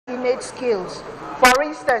innate skills. For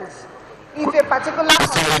instance, if a particular...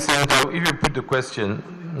 Senator, if you put the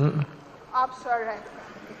question... I'm sorry.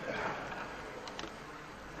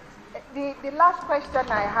 The last question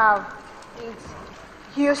I have is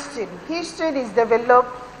Houston. Houston is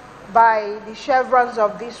developed by the Chevrons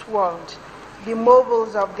of this world, the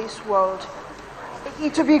Mobiles of this world.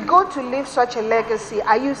 It would be good to leave such a legacy.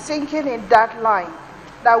 Are you thinking in that line,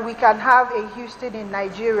 that we can have a Houston in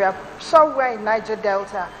Nigeria, somewhere in Niger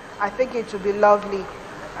Delta? I think it would be lovely.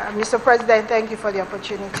 Mr. President, thank you for the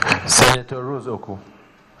opportunity. Senator Rose Oku.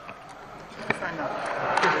 Congratulations.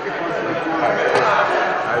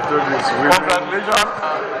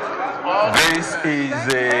 This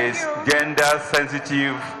is a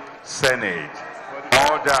gender-sensitive Senate.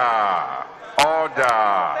 Order.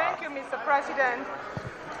 Order. Thank you, Mr. President.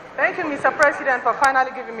 Thank you, Mr. President, for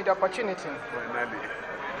finally giving me the opportunity.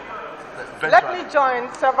 Let me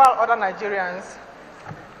join several other Nigerians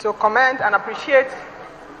to commend and appreciate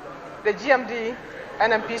the GMD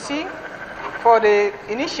NNPC for the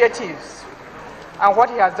initiatives and what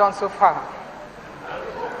he has done so far.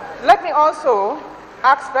 Let me also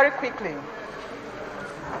ask very quickly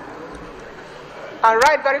and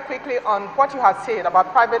write very quickly on what you have said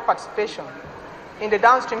about private participation in the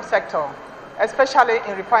downstream sector, especially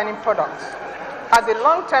in refining products, as a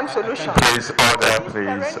long-term solution. Please order,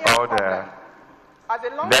 please order.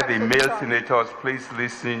 Let the male senators please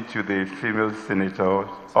listen to the female senators.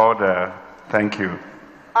 Order. Thank you.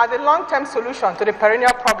 As a long-term solution to the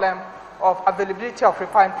perennial problem of availability of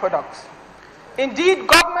refined products. Indeed,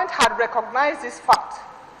 government had recognized this fact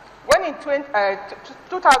when in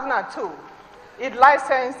 2002, it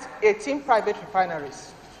licensed 18 private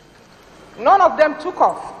refineries. None of them took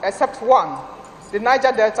off except one, the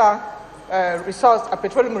Niger Delta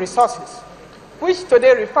Petroleum Resources, which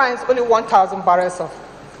today refines only 1,000 barrels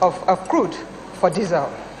of crude for diesel.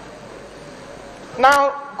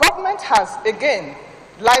 Now, government has again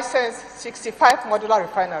licensed 65 modular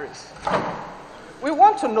refineries. We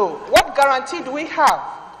want to know, what guarantee do we have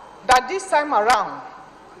that this time around,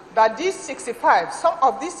 that these 65, some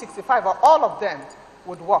of these 65 or all of them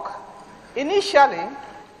would work? Initially,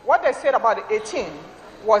 what they said about the 18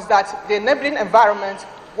 was that the enabling environment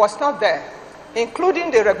was not there,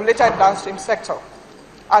 including the regulated downstream sector,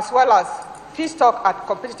 as well as feedstock at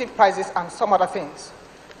competitive prices and some other things.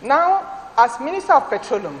 Now, as Minister of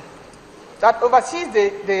Petroleum that oversees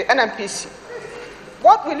the NNPC,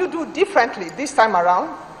 what will you do differently this time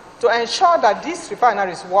around to ensure that these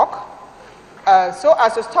refineries work so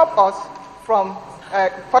as to stop us from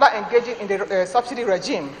further engaging in the subsidy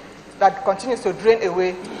regime that continues to drain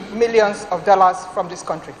away millions of dollars from this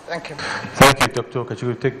country? Thank you. Thank you, Dr. Kachikwu.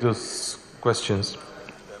 We'll take those questions.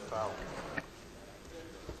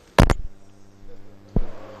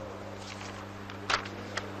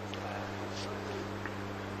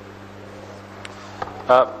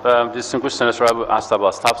 Distinguished Senator Abu asked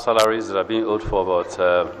about staff salaries that are being owed for about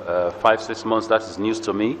 5-6 months. That is news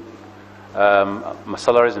to me. My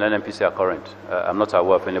salaries in NNPC are current. I'm not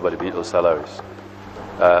aware of anybody being owed salaries.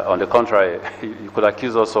 On the contrary, you could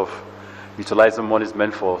accuse us of utilizing monies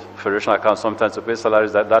meant for federation accounts sometimes to pay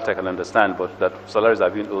salaries. That I can understand, but that salaries are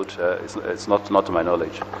being owed, it's not to my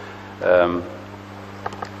knowledge.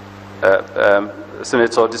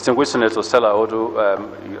 Distinguished Senator Stella Odu,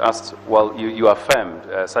 you asked, well, you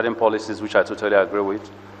affirmed certain policies which I totally agree with.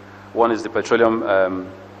 One is the petroleum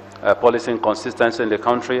policy consistency in the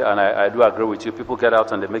country, and I do agree with you. People get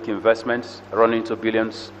out and they make investments running into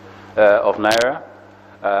billions of naira,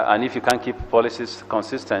 and if you can't keep policies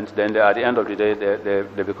consistent, then at the end of the day,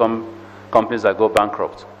 they become companies that go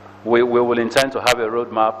bankrupt. We will intend to have a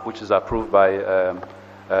roadmap which is approved by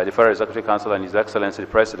the Federal Executive Council and His Excellency the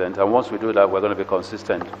President, and once we do that, we're going to be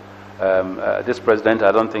consistent. This President,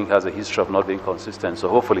 I don't think, has a history of not being consistent, so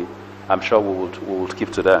hopefully, I'm sure we will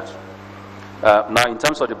keep to that. Now, in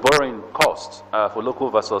terms of the borrowing cost for local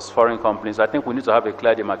versus foreign companies, I think we need to have a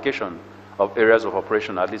clear demarcation of areas of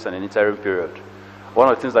operation, at least in an interim period. One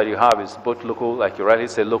of the things that you have is both local, like you rightly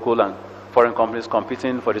say, local and foreign companies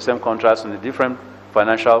competing for the same contracts in the different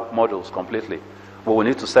financial models completely. But we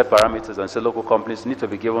need to set parameters and say local companies need to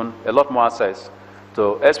be given a lot more access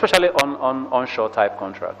to, especially on onshore type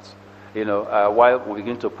contracts. You know, while we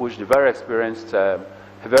begin to push the very experienced,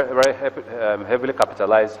 very heavily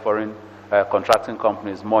capitalized foreign contracting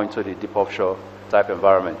companies more into the deep offshore type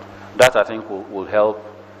environment. That I think will help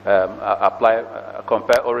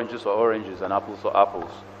compare oranges or oranges and apples or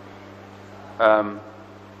apples.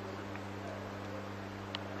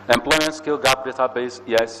 Employment skill gap database,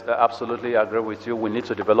 yes, absolutely, I agree with you. We need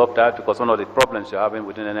to develop that because one of the problems you're having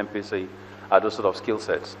within NNPC are those sort of skill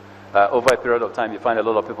sets. over a period of time, you find a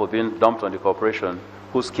lot of people being dumped on the corporation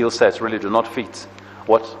whose skill sets really do not fit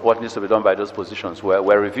what needs to be done by those positions.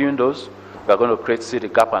 We're reviewing those. We're going to see the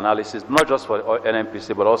gap analysis, not just for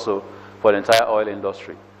NNPC, but also for the entire oil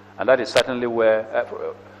industry. And that is certainly where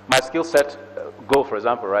my skill set go, for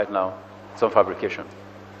example, right now, some fabrication.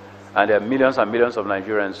 And there are millions and millions of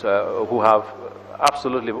Nigerians who have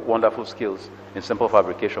absolutely wonderful skills in simple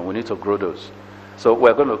fabrication. We need to grow those. So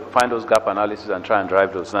we're going to find those gap analysis and try and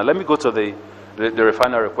drive those. Now let me go to the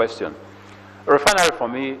refinery question. A refinery, for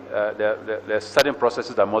me, there are certain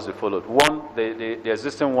processes that must be followed. One, the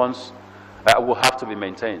existing ones will have to be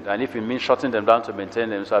maintained. And if it means shutting them down to maintain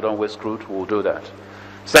them so I don't waste crude, we'll do that.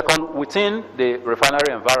 Second, within the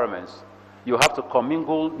refinery environments, you have to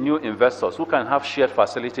commingle new investors who can have shared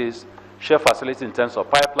facilities in terms of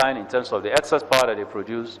pipeline, in terms of the excess power that they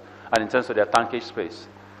produce, and in terms of their tankage space.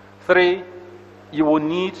 Three, you will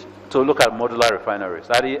need to look at modular refineries.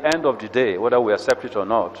 At the end of the day, whether we accept it or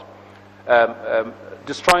not,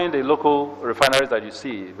 destroying the local refineries that you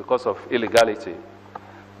see because of illegality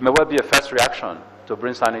may well be a first reaction to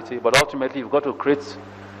bring sanity, but ultimately you've got to create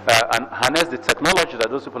and harness the technology that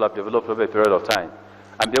those people have developed over a period of time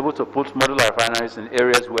and be able to put modular refineries in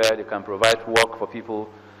areas where they can provide work for people,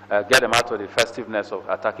 get them out of the festiveness of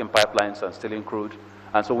attacking pipelines and stealing crude.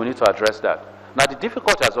 And so we need to address that. Now, the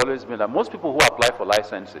difficulty has always been that most people who apply for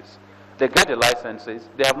licenses, they get the licenses,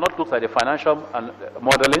 they have not looked at the financial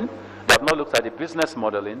modeling, they have not looked at the business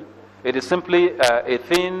modeling. It is simply a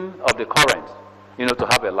thing of the current, to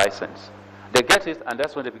have a license. They get it, and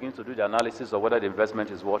that's when they begin to do the analysis of whether the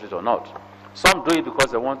investment is worth it or not. Some do it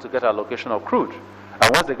because they want to get allocation of crude.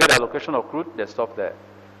 And once they get allocation of crude, they stop there.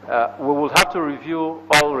 We will have to review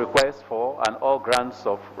all requests for and all grants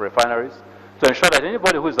of refineries to ensure that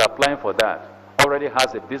anybody who is applying for that already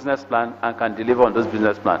has a business plan and can deliver on those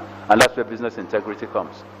business plan. And that's where business integrity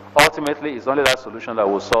comes. Ultimately, it's only that solution that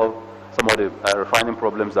will solve some of the refining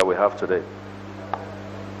problems that we have today.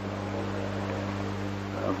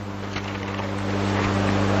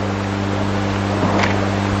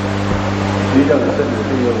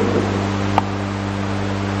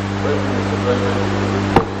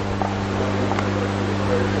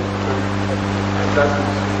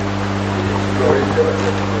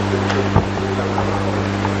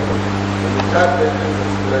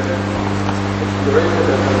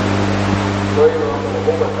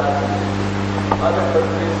 Other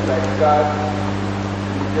countries like Chad,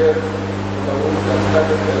 Niger, Cameroon, that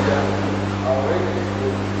started earlier are already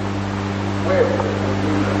where we need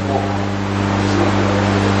more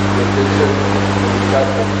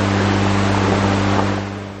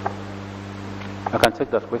I can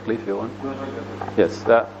take that quickly if you want. Yes,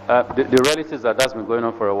 the reality is that that's been going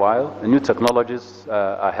on for a while. The new technologies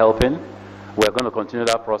are helping. We're going to continue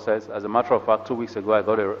that process. As a matter of fact, 2 weeks ago, I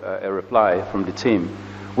got a reply from the team,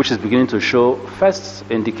 which is beginning to show first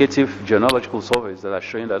indicative geological surveys that are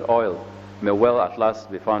showing that oil may well at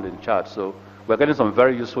last be found in Chad. So we're getting some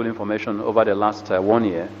very useful information over the last 1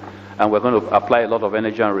 year, and we're going to apply a lot of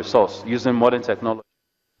energy and resource using modern technology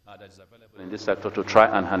that is available in this sector to try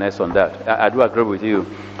and harness on that. I do agree with you.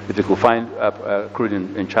 If we could find crude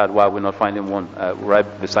in Chad, why we're not finding one right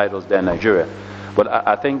beside us there in Nigeria? But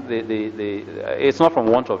I think it's not from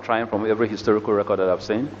want of trying from every historical record that I've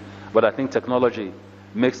seen, but I think technology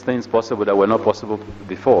makes things possible that were not possible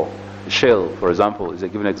before. Shale, for example, is a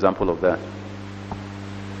given example of that.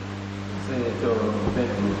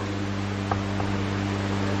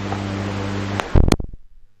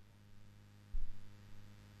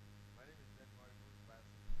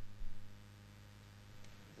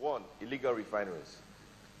 One, illegal refineries.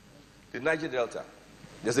 The Niger Delta.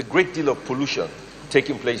 There's a great deal of pollution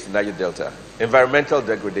taking place in the Niger Delta. Environmental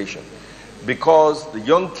degradation. Because the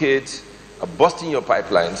young kids are busting your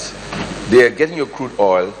pipelines, they are getting your crude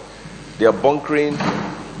oil, they are bunkering,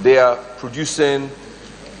 they are producing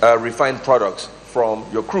refined products from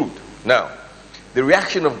your crude. Now, the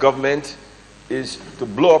reaction of government is to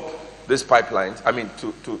blow up these pipelines,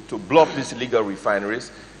 to blow up these illegal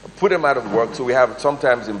refineries, put them out of work, so we have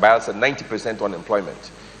sometimes in Bielsa 90%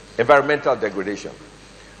 unemployment. Environmental degradation.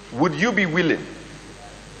 Would you be willing,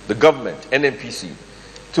 the government, NNPC,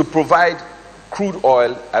 to provide crude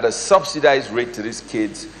oil at a subsidized rate to these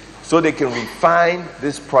kids so they can refine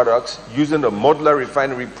these products using a modular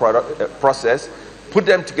refinery process, put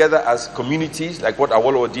them together as communities like what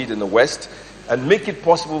Awolowo did in the West, and make it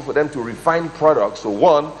possible for them to refine products? So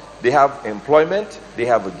one, they have employment, they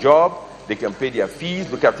have a job, they can pay their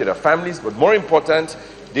fees, look after their families, but more important,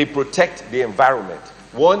 they protect the environment.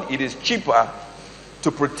 One, it is cheaper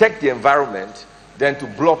to protect the environment than to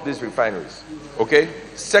blow up these refineries. Okay?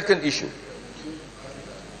 Second issue.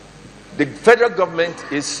 The federal government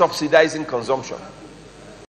is subsidizing consumption.